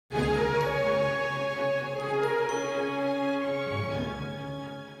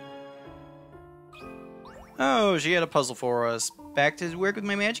Oh, she had a puzzle for us. Back to work with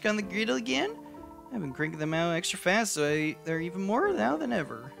my magic on the griddle again? I've been cranking them out extra fast, so they're even more now than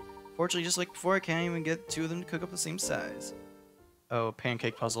ever. Fortunately, just like before, I can't even get two of them to cook up the same size. Oh,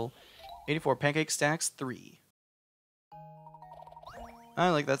 pancake puzzle. 84 pancake stacks, 3. I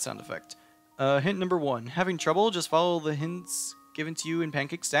like that sound effect. Hint number 1. Having trouble? Just follow the hints given to you in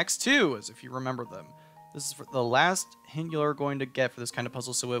pancake stacks 2, as if you remember them. This is for the last hint you're going to get for this kind of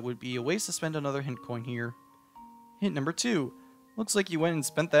puzzle, so it would be a waste to spend another hint coin here. Hint number 2. Looks like you went and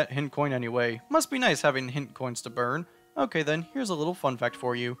spent that hint coin anyway. Must be nice having hint coins to burn. Okay then, here's a little fun fact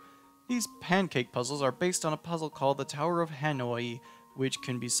for you. These pancake puzzles are based on a puzzle called the Tower of Hanoi, which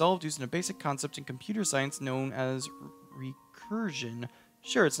can be solved using a basic concept in computer science known as recursion.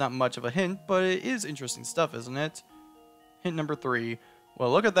 Sure, it's not much of a hint, but it is interesting stuff, isn't it? Hint number 3.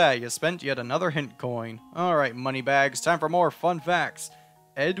 Well, look at that, you spent yet another hint coin. Alright, moneybags, time for more fun facts.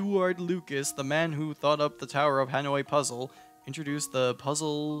 Edward Lucas, the man who thought up the Tower of Hanoi puzzle, introduced the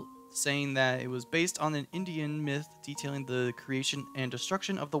puzzle saying that it was based on an Indian myth detailing the creation and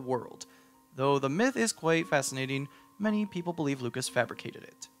destruction of the world. Though the myth is quite fascinating, many people believe Lucas fabricated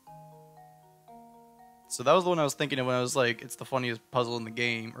it. So that was the one I was thinking of when I was like, it's the funniest puzzle in the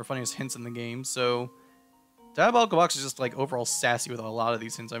game, or funniest hints in the game, so... Diabolical Box is just like overall sassy with a lot of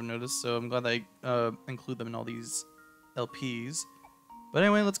these hints I've noticed, so I'm glad that I include them in all these LPs. But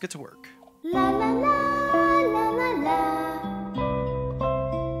anyway, let's get to work. La la la, la la la.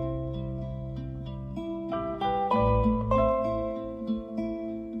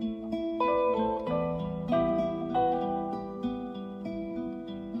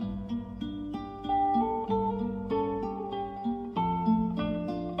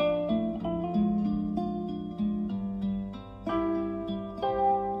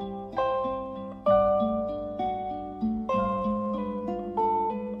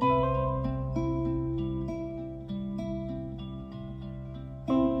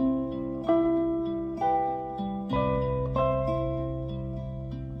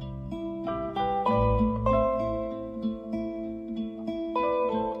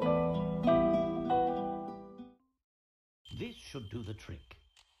 This should do the trick.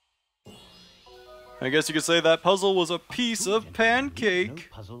 I guess you could say that puzzle was a piece of pancake. No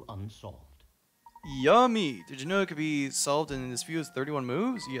puzzle unsolved. Yummy! Did you know it could be solved in as few as 31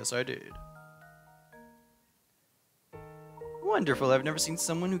 moves? Yes, I did. Wonderful, I've never seen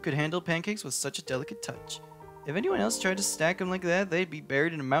someone who could handle pancakes with such a delicate touch. If anyone else tried to stack them like that, they'd be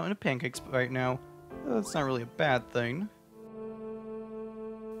buried in a mountain of pancakes right now. Though that's not really a bad thing.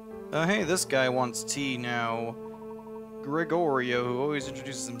 Hey, this guy wants tea now. Gregorio, who always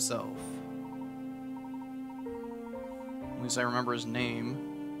introduces himself. At least I remember his name.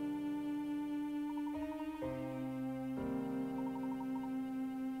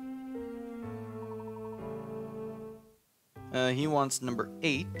 He wants number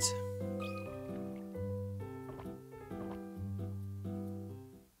 8.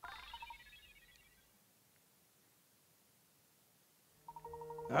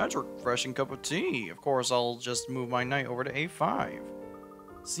 That's a refreshing cup of tea. Of course, I'll just move my knight over to A5.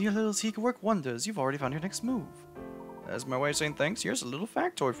 See, a little tea can work wonders. You've already found your next move. As my way of saying thanks, here's a little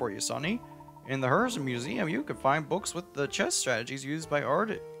factoid for you, Sonny. In the Hearst Museum, you can find books with the chess strategies used by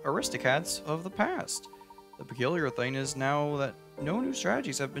aristocrats of the past. The peculiar thing is now that no new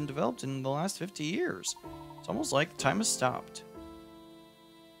strategies have been developed in the last 50 years. It's almost like time has stopped.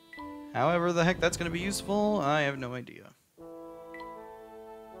 However the heck that's going to be useful, I have no idea.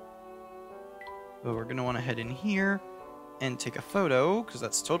 But we're going to want to head in here and take a photo, because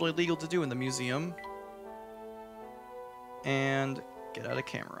that's totally legal to do in the museum. And get out of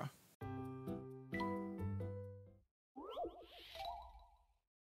camera.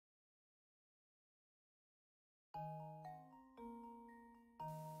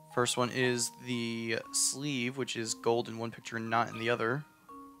 First one is the sleeve, which is gold in one picture and not in the other.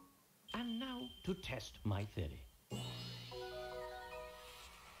 And now to test my theory.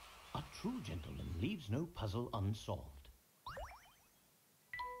 A true gentleman leaves no puzzle unsolved.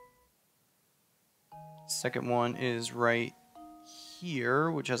 Second one is right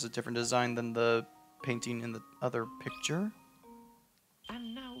here, which has a different design than the painting in the other picture.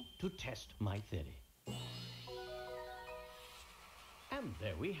 And now to test my theory. And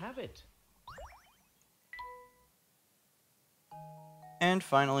there we have it. And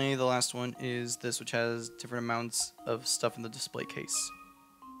finally, the last one is this, which has different amounts of stuff in the display case.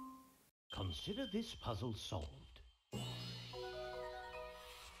 Consider this puzzle solved.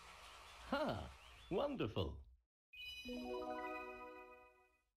 Ha! Wonderful.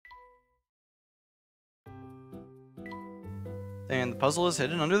 And the puzzle is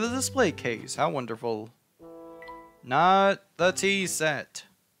hidden under the display case. How wonderful. Not the tea set.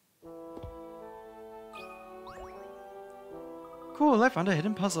 Cool, I found a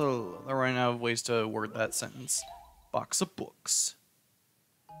hidden puzzle. I'm running out of ways to word that sentence. Box of books.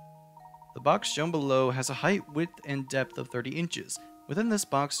 The box shown below has a height, width, and depth of 30 inches. Within this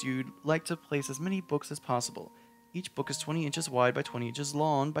box, you'd like to place as many books as possible. Each book is 20 inches wide by 20 inches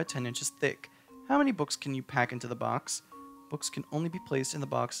long by 10 inches thick. How many books can you pack into the box? Books can only be placed in the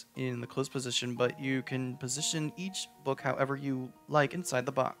box in the closed position, but you can position each book however you like inside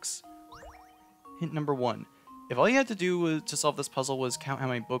the box. Hint number 1. If all you had to do to solve this puzzle was count how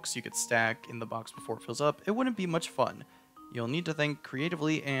many books you could stack in the box before it fills up, it wouldn't be much fun. You'll need to think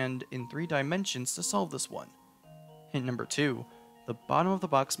creatively and in 3 dimensions to solve this one. Hint number 2. The bottom of the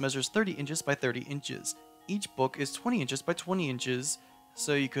box measures 30 inches by 30 inches. Each book is 20 inches by 20 inches,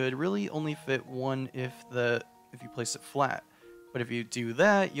 so you could really only fit one if you place it flat. But if you do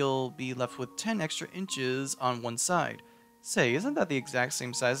that, you'll be left with 10 extra inches on one side. Say, isn't that the exact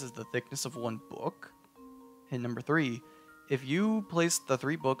same size as the thickness of one book? Hint number 3. If you place the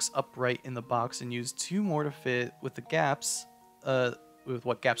 3 books upright in the box and use 2 more to fit with the gaps, with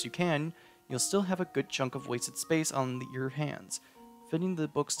what gaps you can, you'll still have a good chunk of wasted space on your hands. Fitting the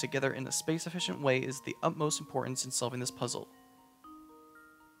books together in a space-efficient way is the utmost importance in solving this puzzle.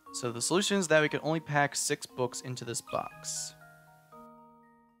 So the solution is that we can only pack 6 books into this box.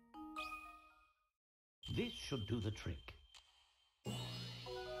 This should do the trick.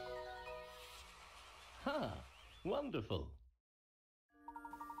 Ha! Wonderful.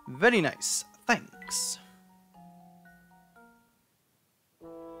 Very nice. Thanks.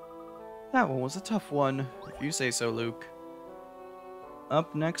 That one was a tough one, if you say so, Luke.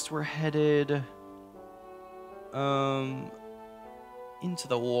 Up next, we're headed into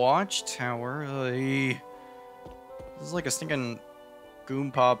the watchtower. This is like a stinking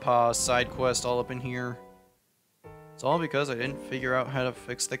Goompapa side quest all up in here. It's all because I didn't figure out how to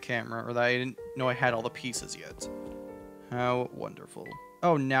fix the camera, or that I didn't know I had all the pieces yet. How wonderful.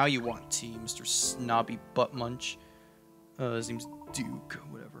 Oh, now you want tea, Mr. Snobby Butt Munch. His name's Duke,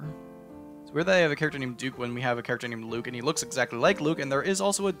 whatever. It's weird that I have a character named Duke when we have a character named Luke, and he looks exactly like Luke, and there is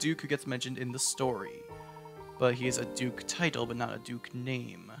also a Duke who gets mentioned in the story. But he is a Duke title, but not a Duke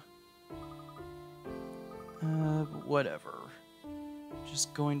name. Whatever.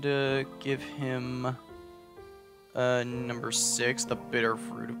 Just going to give him number 6, the bitter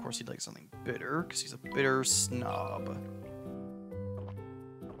fruit. Of course he'd like something bitter, because he's a bitter snob.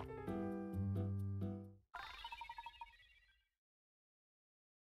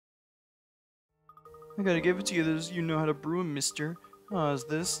 I gotta give it to you that you know how to brew 'em, mister. How's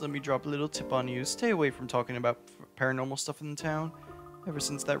this? Let me drop a little tip on you. Stay away from talking about paranormal stuff in the town. Ever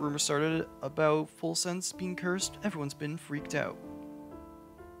since that rumor started about Full Sense being cursed, everyone's been freaked out.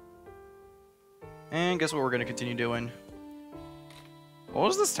 And guess what we're gonna continue doing? What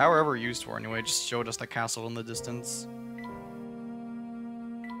was this tower ever used for anyway? It just showed us the castle in the distance.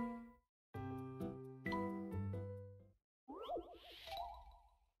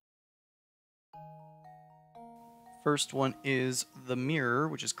 First one is the mirror,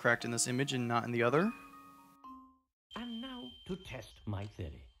 which is cracked in this image and not in the other. And now to test my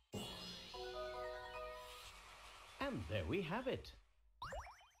theory. And there we have it.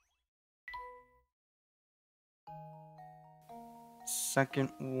 Second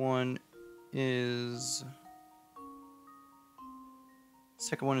one is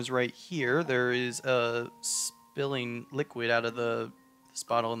right here. There is a spilling liquid out of this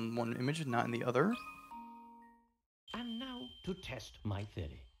bottle in one image and not in the other. And now to test my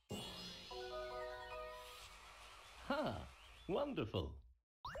theory. Ha! Wonderful.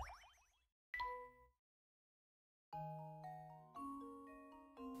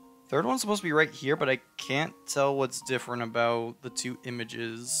 Third one's supposed to be right here, but I can't tell what's different about the 2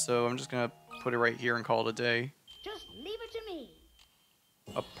 images, so I'm just gonna put it right here and call it a day. Just leave it to me.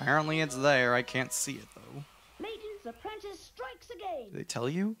 Apparently it's there, I can't see it though. Layton's apprentice strikes again. Did they tell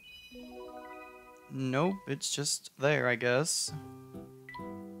you? Nope, it's just there, I guess.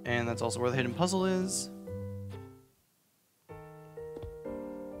 And that's also where the hidden puzzle is.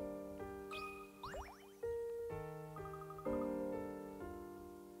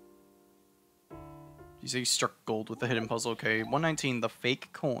 You say you struck gold with the hidden puzzle. Okay, 119, the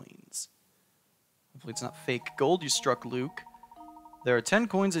fake coins. Hopefully it's not fake gold you struck, Luke. There are 10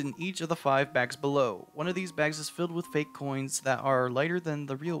 coins in each of the 5 bags below. One of these bags is filled with fake coins that are lighter than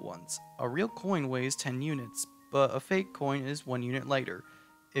the real ones. A real coin weighs 10 units, but a fake coin is 1 unit lighter.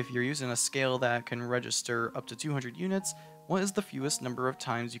 If you're using a scale that can register up to 200 units, what is the fewest number of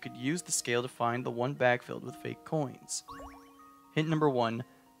times you could use the scale to find the 1 bag filled with fake coins? Hint number 1.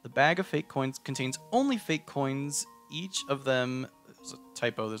 The bag of fake coins contains only fake coins each of them, there's a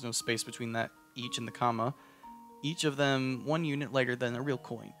typo, there's no space between that each and the comma, each of them 1 unit lighter than a real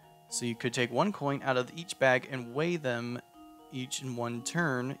coin. So you could take 1 coin out of each bag and weigh them each in 1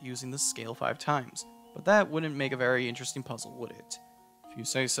 turn using the scale 5 times. But that wouldn't make a very interesting puzzle, would it? If you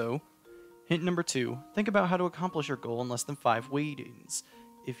say so. Hint number 2. Think about how to accomplish your goal in less than 5 weightings.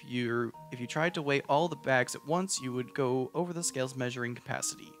 If you tried to weigh all the bags at once, you would go over the scale's measuring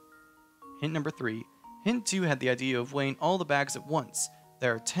capacity. Hint number 3. Hint 2 had the idea of weighing all the bags at once.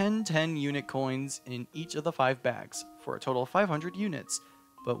 There are 10 10-unit coins in each of the 5 bags, for a total of 500 units.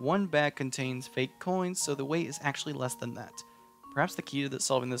 But 1 bag contains fake coins, so the weight is actually less than that. Perhaps the key to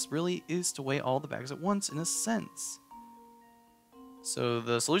solving this really is to weigh all the bags at once, in a sense. So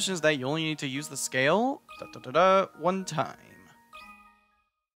the solution is that you only need to use the scale 1 time.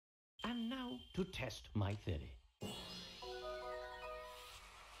 And now to test my theory.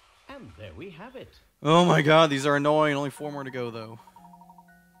 And there we have it. Oh my god, these are annoying. Only 4 more to go, though.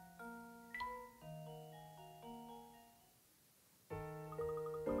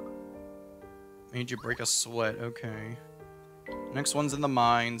 Made you break a sweat. Okay. Next one's in the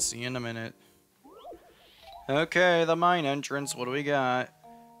mine. See you in a minute. Okay, the mine entrance. What do we got?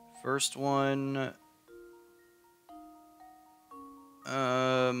 First one.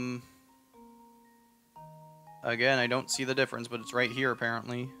 Again, I don't see the difference, but it's right here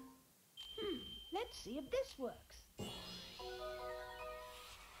apparently. Let's see if this works.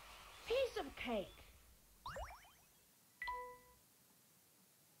 Piece of cake.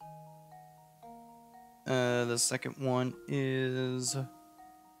 The second one is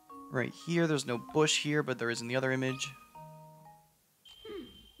right here. There's no bush here, but there is in the other image.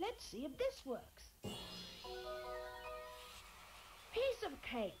 Let's see if this works. Piece of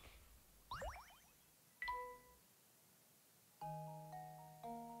cake.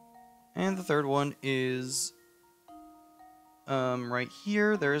 And the third one is right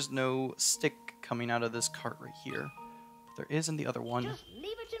here. There is no stick coming out of this cart right here. But there is in the other one. Just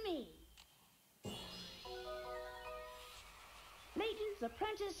leave it to me. Layton's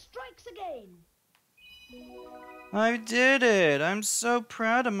apprentice strikes again. I did it! I'm so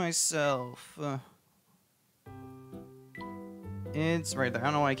proud of myself. It's right there. I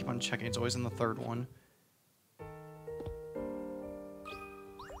don't know why I keep on checking. It's always in the third one.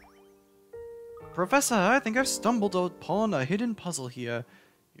 Professor, I think I've stumbled upon a hidden puzzle here.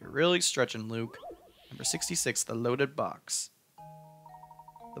 You're really stretching, Luke. Number 66, the loaded box.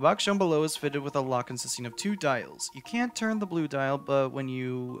 The box shown below is fitted with a lock consisting of 2 dials. You can't turn the blue dial, but when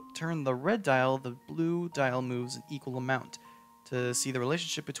you turn the red dial, the blue dial moves an equal amount. To see the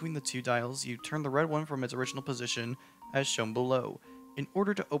relationship between the 2 dials, you turn the red one from its original position, as shown below. In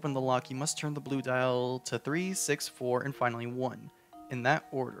order to open the lock, you must turn the blue dial to 3, 6, 4, and finally 1. In that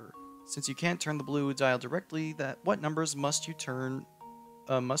order. Since you can't turn the blue dial directly, what numbers must you turn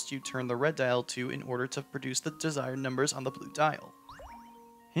the red dial to in order to produce the desired numbers on the blue dial?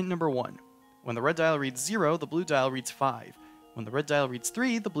 Hint number 1. When the red dial reads 0, the blue dial reads 5. When the red dial reads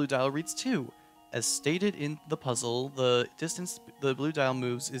 3, the blue dial reads 2. As stated in the puzzle, the distance the blue dial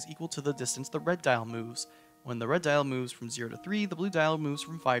moves is equal to the distance the red dial moves. When the red dial moves from 0 to 3, the blue dial moves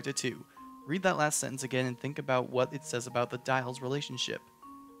from 5 to 2. Read that last sentence again and think about what it says about the dial's relationship.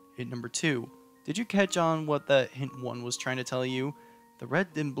 Hint number 2. Did you catch on what the hint 1 was trying to tell you? The red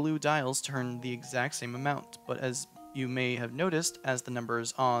and blue dials turn the exact same amount, but as you may have noticed, as the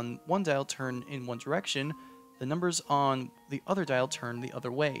numbers on one dial turn in one direction, the numbers on the other dial turn the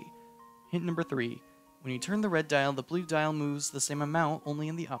other way. Hint number 3. When you turn the red dial, the blue dial moves the same amount, only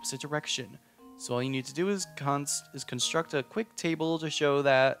in the opposite direction. So all you need to do is construct a quick table to show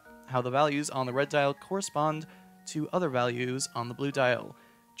that how the values on the red dial correspond to other values on the blue dial.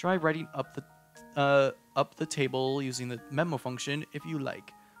 Try writing up the table using the memo function if you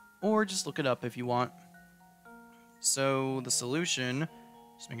like, or just look it up if you want. So the solution,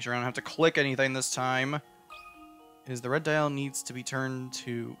 just making sure I don't have to click anything this time, is the red dial needs to be turned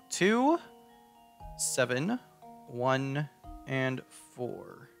to 2, 7, 1, and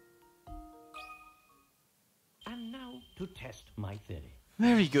 4. And now to test my theory.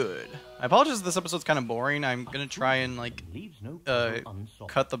 Very good. I apologize if this episode's kind of boring. I'm gonna try and Leaves no puzzle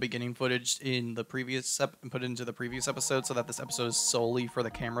unsolved. cut the beginning footage in the previous and put it into the previous episode so that this episode is solely for the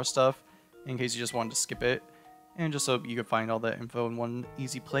camera stuff, in case you just wanted to skip it, and just so you could find all that info in one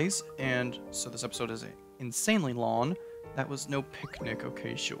easy place. And so this episode is insanely long. That was no picnic.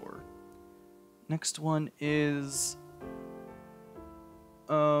 Okay, sure. Next one is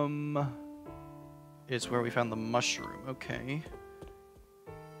it's where we found the mushroom. Okay.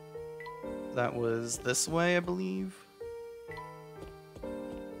 That was this way, I believe.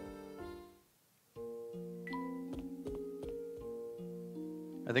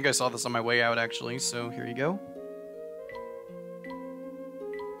 I think I saw this on my way out, actually, so here you go.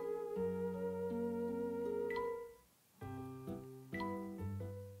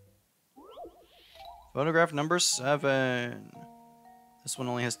 Photograph number 7. This one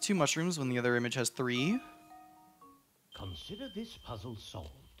only has 2 mushrooms when the other image has 3. Consider this puzzle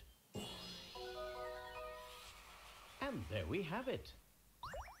solved. And there we have it.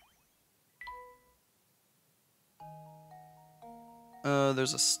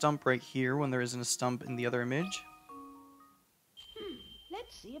 There's a stump right here when there isn't a stump in the other image.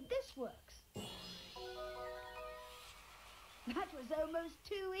 Let's see if this works. That was almost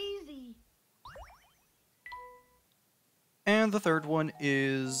too easy. And the third one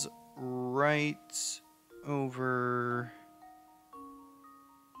is right over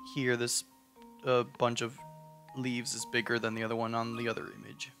here. This bunch of leaves is bigger than the other one on the other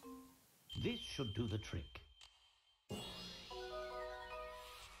image. This should do the trick.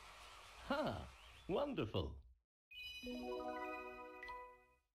 Ha! Wonderful.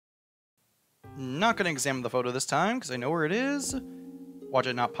 Not going to examine the photo this time because I know where it is. Watch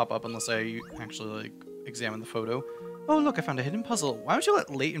it not pop up unless I actually like examine the photo. Oh look, I found a hidden puzzle. Why don't you let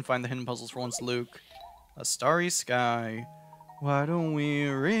Layton find the hidden puzzles for once, Luke? A starry sky. Why don't we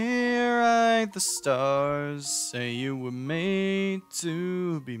rewrite the stars? Say you were made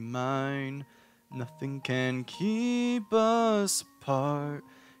to be mine. Nothing can keep us apart.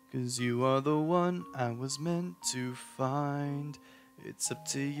 'Cause you are the one I was meant to find. It's up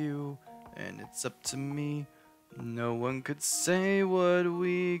to you, and it's up to me. No one could say what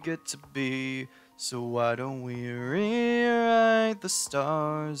we get to be. So why don't we rewrite the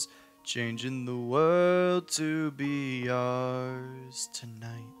stars, changing the world to be ours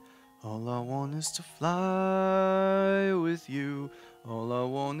tonight. All I want is to fly with you. All I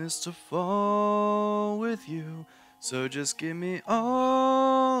want is to fall with you. So just give me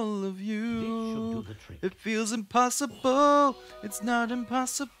all of you. This should do the trick. It feels impossible. It's not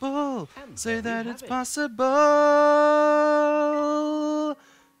impossible. And Say there we that have it's it. possible.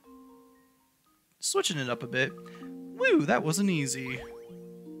 Switching it up a bit. Woo, that wasn't easy.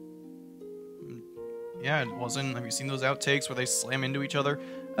 Yeah, it wasn't. Have you seen those outtakes where they slam into each other?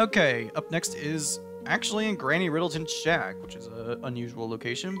 Okay, up next is actually in Granny Riddleton's shack, which is an unusual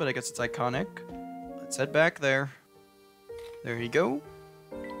location, but I guess it's iconic. Let's head back there. There you go.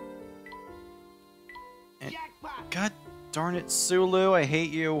 And God darn it, Sulu, I hate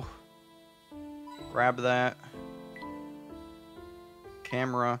you. Grab that.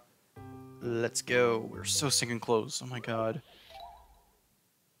 Camera. Let's go. We're so sinking close. Oh my god.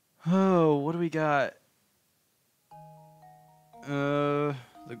 Oh, what do we got?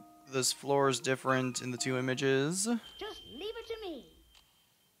 This floor is different in the 2 images. Just leave it to me.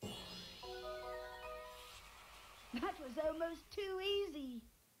 That was almost too easy.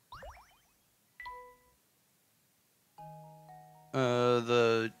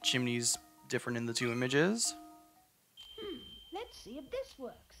 The chimney's different in the 2 images. Let's see if this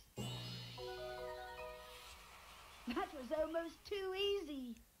works. That was almost too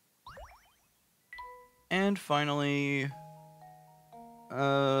easy. And finally,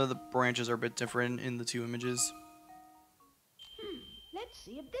 the branches are a bit different in the 2 images. Let's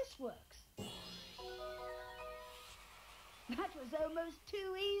see if this works. That was almost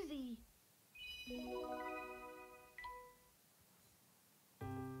too easy.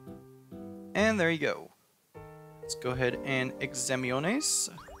 And there you go. Let's go ahead and examiones.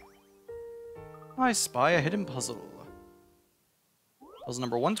 I spy a hidden puzzle. Puzzle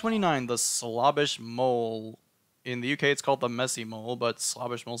number 129, the Slobbish Mole. In the UK, it's called the Messy Mole, but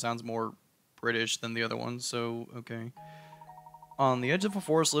Slobbish Mole sounds more British than the other one, so okay. On the edge of a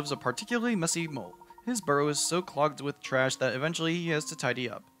forest lives a particularly messy mole. His burrow is so clogged with trash that eventually he has to tidy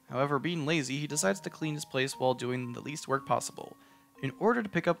up. However, being lazy, he decides to clean his place while doing the least work possible. In order to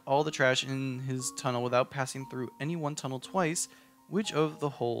pick up all the trash in his tunnel without passing through any one tunnel twice, which of the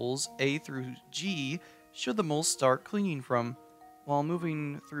holes, A through G, should the mole start cleaning from? While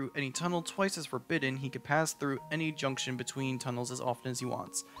moving through any tunnel twice as forbidden, he could pass through any junction between tunnels as often as he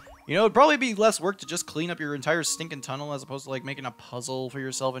wants. You know, it'd probably be less work to just clean up your entire stinking tunnel as opposed to like making a puzzle for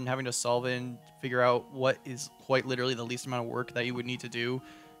yourself and having to solve it and figure out what is quite literally the least amount of work that you would need to do.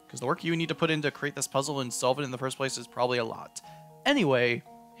 Because the work you need to put in to create this puzzle and solve it in the first place is probably a lot. Anyway,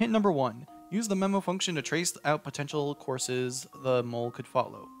 hint number 1. Use the memo function to trace out potential courses the mole could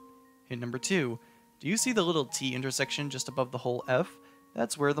follow. Hint number 2. Do you see the little T intersection just above the hole F?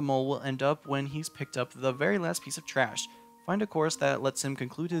 That's where the mole will end up when he's picked up the very last piece of trash. Find a course that lets him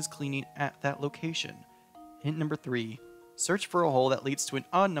conclude his cleaning at that location. Hint number 3. Search for a hole that leads to an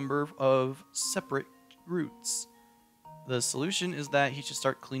odd number of separate routes. The solution is that he should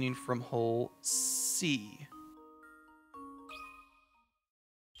start cleaning from hole C.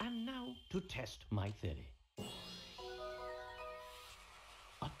 And now to test my theory.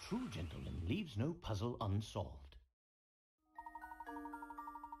 A true gentleman leaves no puzzle unsolved.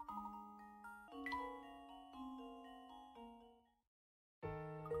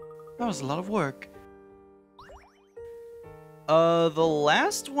 That was a lot of work. The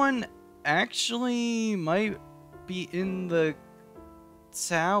last one actually might be in the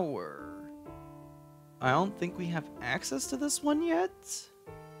tower. I don't think we have access to this one yet.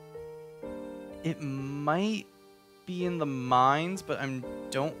 It might be in the mines, but I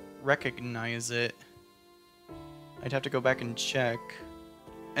don't recognize it. I'd have to go back and check.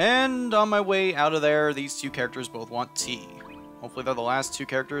 And on my way out of there, these two characters both want tea. Hopefully they're the last two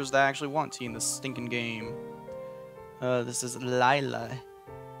characters that actually want tea in this stinking game. This is Lila.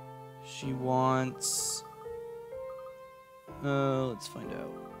 She wants... let's find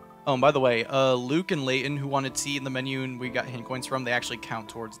out. Oh, and by the way, Luke and Layton, who wanted tea in the menu and we got hint coins from, they actually count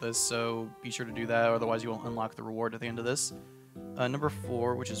towards this, so be sure to do that, otherwise you won't unlock the reward at the end of this. Number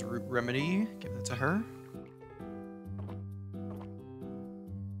 4, which is Root Remedy. Give that to her.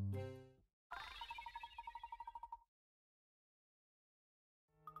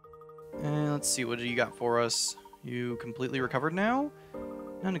 And let's see, what do you got for us? You completely recovered now?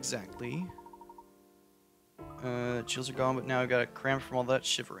 Not exactly. Chills are gone, but now I got a cramp from all that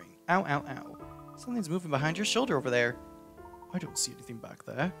shivering. Ow, ow, ow. Something's moving behind your shoulder over there. I don't see anything back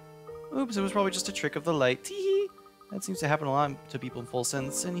there. Oops, it was probably just a trick of the light. Teehee! That seems to happen a lot to people in full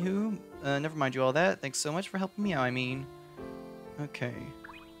sense. Anywho, never mind you all that. Thanks so much for helping me out, I mean. Okay.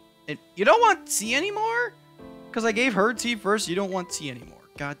 You don't want tea anymore? Because I gave her tea first, you don't want tea anymore.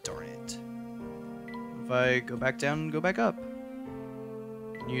 God darn it. If I go back down and go back up.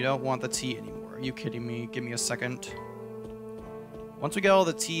 You don't want the tea anymore. Are you kidding me? Give me a second. Once we get all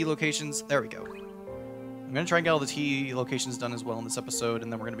the tea locations... There we go. I'm going to try and get all the tea locations done as well in this episode,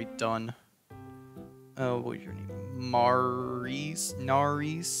 and then we're going to be done. What is your name? Maurice?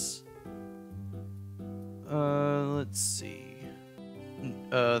 Naris? Let's see.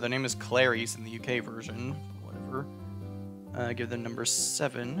 The name is Clarice in the UK version. Whatever. Give them number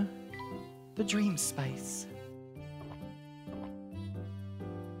 7. The Dream Spice.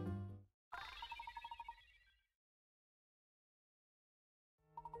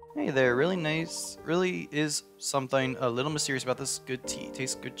 Hey there, really nice. Really is something a little mysterious about this good tea.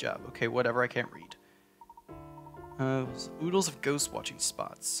 Tastes good job. Okay, whatever, I can't read. Oodles of ghost watching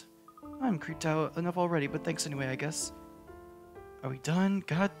spots. I'm creeped out enough already, but thanks anyway, I guess. Are we done?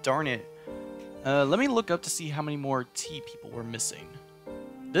 God darn it. Let me look up to see how many more tea people we're missing.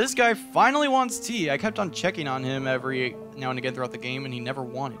 This guy finally wants tea. I kept on checking on him every now and again throughout the game, and he never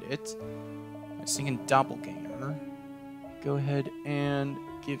wanted it. I'm singing Doppelganger. Go ahead and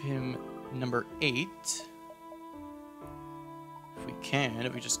give him number 8. If we can,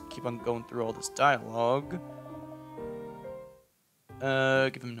 if we just keep on going through all this dialogue.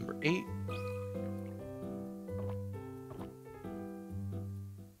 Give him number 8.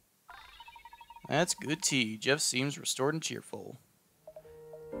 That's good tea. Jeff seems restored and cheerful.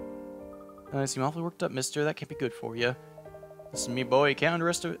 I seem awfully worked up, mister. That can't be good for you. Listen to me, boy. You can't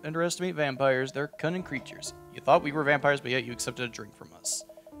underestimate vampires. They're cunning creatures. You thought we were vampires, but yet you accepted a drink from us.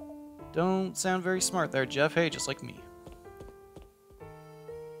 Don't sound very smart there, Jeff. Hey, just like me.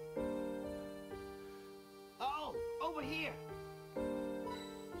 Oh, over here!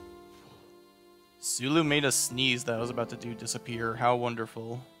 Sulu made a sneeze that I was about to do disappear. How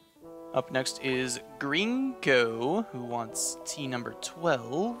wonderful. Up next is Gringo, who wants tea number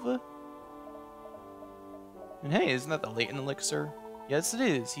 12. And hey, isn't that the Layton elixir? Yes, it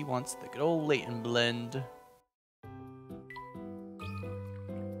is. He wants the good old Layton blend.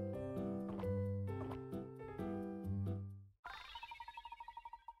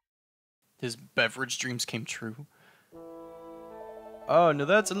 His beverage dreams came true. Oh, no,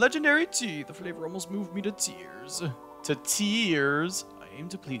 that's a legendary tea. The flavor almost moved me to tears. To tears. I aim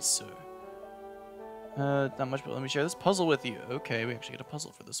to please, sir. Not much, but let me share this puzzle with you. Okay, we actually get a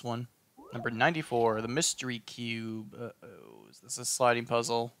puzzle for this one. Number 94, the mystery cube. Uh-oh, is this a sliding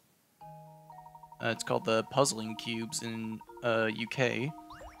puzzle? It's called the puzzling cubes in UK.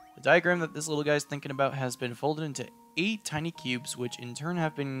 The diagram that this little guy's thinking about has been folded into 8 tiny cubes, which in turn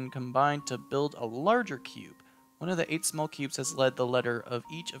have been combined to build a larger cube. One of the 8 small cubes has led the letter of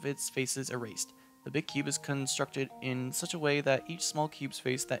each of its faces erased. The big cube is constructed in such a way that each small cube's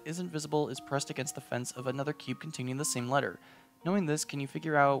face that isn't visible is pressed against the fence of another cube containing the same letter. Knowing this, can you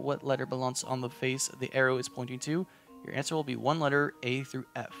figure out what letter belongs on the face the arrow is pointing to? Your answer will be one letter, A through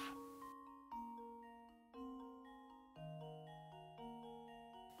F.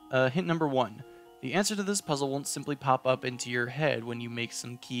 Hint number 1. The answer to this puzzle won't simply pop up into your head when you make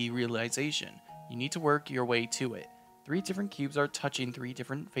some key realization. You need to work your way to it. 3 different cubes are touching 3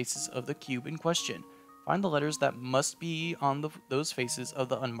 different faces of the cube in question. Find the letters that must be on those faces of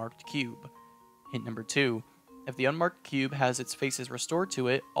the unmarked cube. Hint number 2. If the unmarked cube has its faces restored to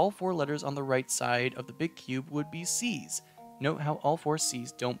it, all 4 letters on the right side of the big cube would be C's. Note how all 4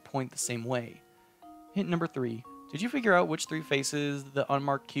 C's don't point the same way. Hint number 3. Did you figure out which 3 faces the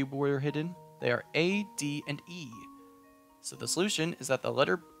unmarked cube were hidden? They are A, D, and E. So the solution is that the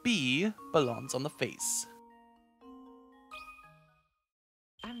letter B belongs on the face.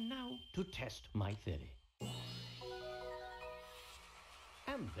 And now to test my theory.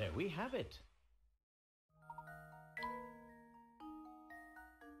 And there we have it.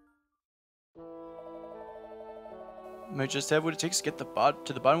 Might just have what it takes to get to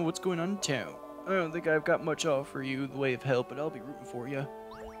the bottom of what's going on in town. I don't think I've got much off for you in the way of help, but I'll be rooting for you.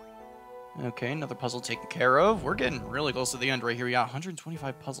 Okay, another puzzle taken care of. We're getting really close to the end right here. We got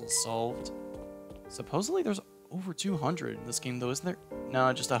 125 puzzles solved. Supposedly there's over 200 in this game, though, isn't there?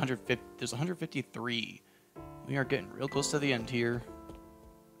 No, just 150. There's 153. We are getting real close to the end here.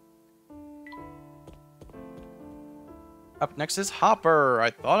 Up next is Hopper.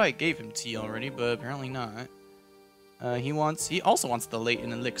 I thought I gave him tea already, but apparently not. He also wants the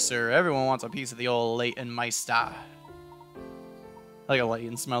Layton elixir. Everyone wants a piece of the old Layton Meister. Like a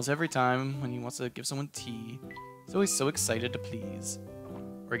Layton smiles every time when he wants to give someone tea. He's always so excited to please.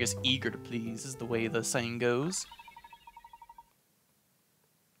 Or I guess eager to please is the way the saying goes.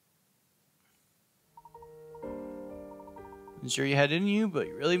 I'm sure you had it in you, but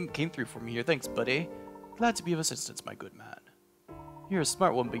you really came through for me here. Thanks, buddy. Glad to be of assistance, my good man. You're a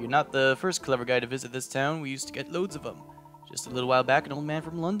smart one, but you're not the first clever guy to visit this town. We used to get loads of them. Just a little while back, an old man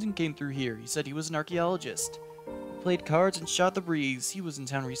from London came through here. He said he was an archaeologist. He played cards and shot the breeze. He was in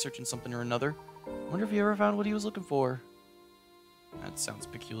town researching something or another. Wonder if he ever found what he was looking for. That sounds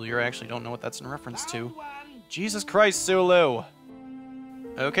peculiar. I actually don't know what that's in reference to. Jesus Christ, Sulu!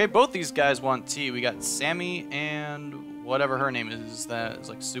 Okay, both these guys want tea. We got Sammy and whatever her name is that is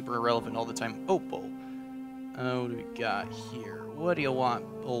like super irrelevant all the time. Opal. What do we got here? What do you want,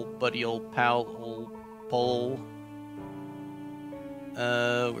 old buddy, old pal, old pole?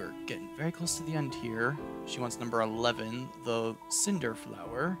 We're getting very close to the end here. She wants number 11, the cinder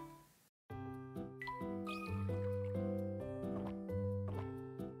flower.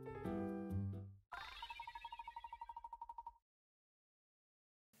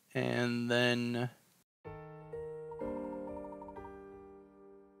 And then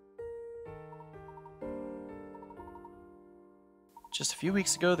just a few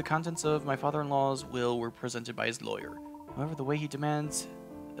weeks ago, the contents of my father-in-law's will were presented by his lawyer. However, the way he demands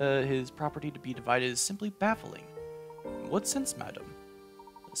his property to be divided is simply baffling. In what sense, madam?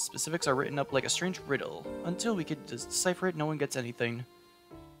 The specifics are written up like a strange riddle. Until we could decipher it, no one gets anything.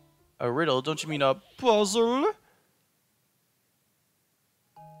 A riddle? Don't you mean a puzzle?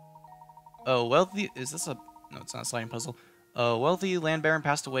 Oh, wealthy... Is this a... No, it's not a sliding puzzle. A wealthy land baron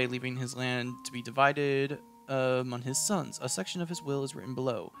passed away, leaving his land to be divided among his sons. A section of his will is written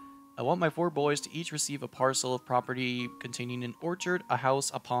below. I want my 4 boys to each receive a parcel of property containing an orchard, a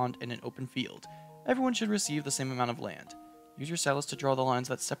house, a pond, and an open field. Everyone should receive the same amount of land. Use your stylus to draw the lines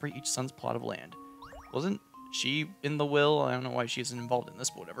that separate each son's plot of land. Wasn't she in the will? I don't know why she isn't involved in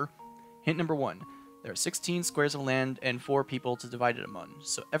this, but whatever. Hint number 1. There are 16 squares of land and 4 people to divide it among,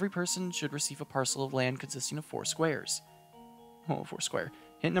 so every person should receive a parcel of land consisting of 4 squares. Oh, 4 square.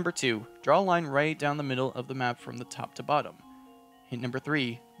 Hint number 2. Draw a line right down the middle of the map from the top to bottom. Hint number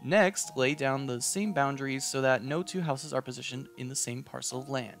 3. Next, lay down the same boundaries so that no 2 houses are positioned in the same parcel of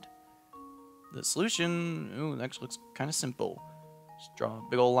land. The solution, actually looks kind of simple. Just draw a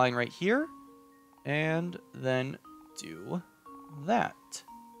big old line right here, and then do that.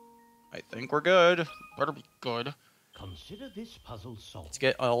 I think we're good. Better be good. Consider this puzzle solved. To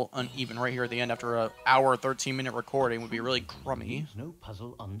get all uneven right here at the end after an hour, 13-minute recording would be really crummy. Leaves no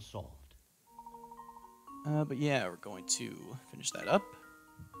puzzle unsolved. But yeah, we're going to finish that up.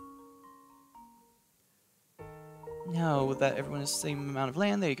 Now, with that everyone has the same amount of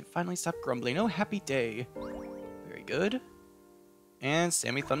land, they can finally stop grumbling. Oh, happy day. Very good. And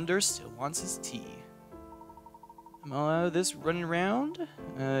Sammy Thunder still wants his tea. This running around.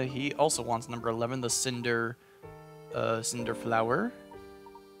 He also wants number 11, the cinder flower.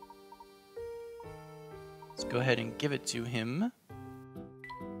 Let's go ahead and give it to him.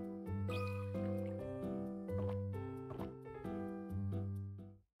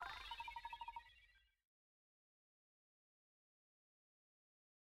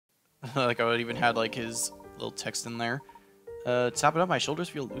 Like I even had like his little text in there. Top it up, my shoulders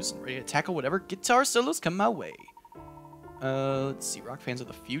feel loose and ready to tackle whatever guitar solos come my way. Let's see, rock fans of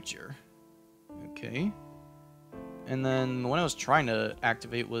the future. Okay. And then the one I was trying to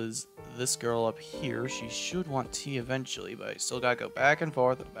activate was this girl up here. She should want tea eventually, but I still gotta go back and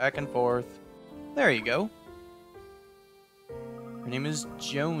forth and back and forth. There you go. Her name is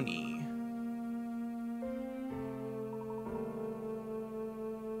Joni.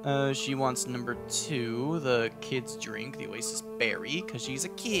 She wants number 2, the kid's drink, the Oasis Berry, because she's a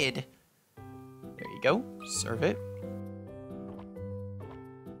kid. There you go. Serve it.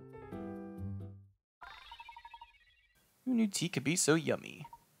 Who knew tea could be so yummy?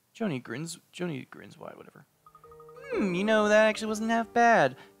 Joni grins wide, whatever. You know, that actually wasn't half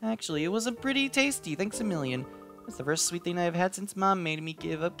bad. Actually, it was a pretty tasty, thanks a million. It's the first sweet thing I've had since Mom made me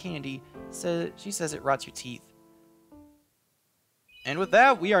give up candy. She says it rots your teeth. And with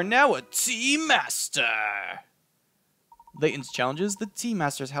that, we are now a Tea Master! Layton's challenges, the Tea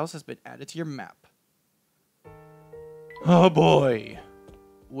Master's house has been added to your map. Oh boy.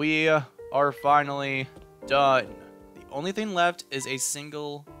 We are finally done. The only thing left is a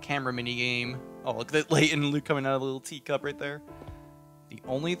single camera minigame. Oh, look at Layton coming out of a little teacup right there. The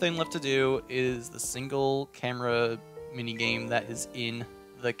only thing left to do is the single camera minigame that is in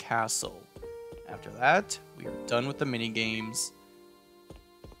the castle. After that, we are done with the minigames.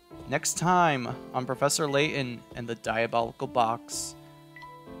 Next time on Professor Layton and the Diabolical Box,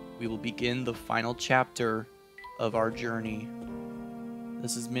 we will begin the final chapter of our journey.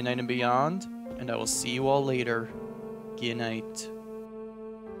 This is Midnight and Beyond, and I will see you all later. Good night.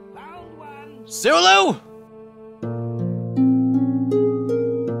 Solo!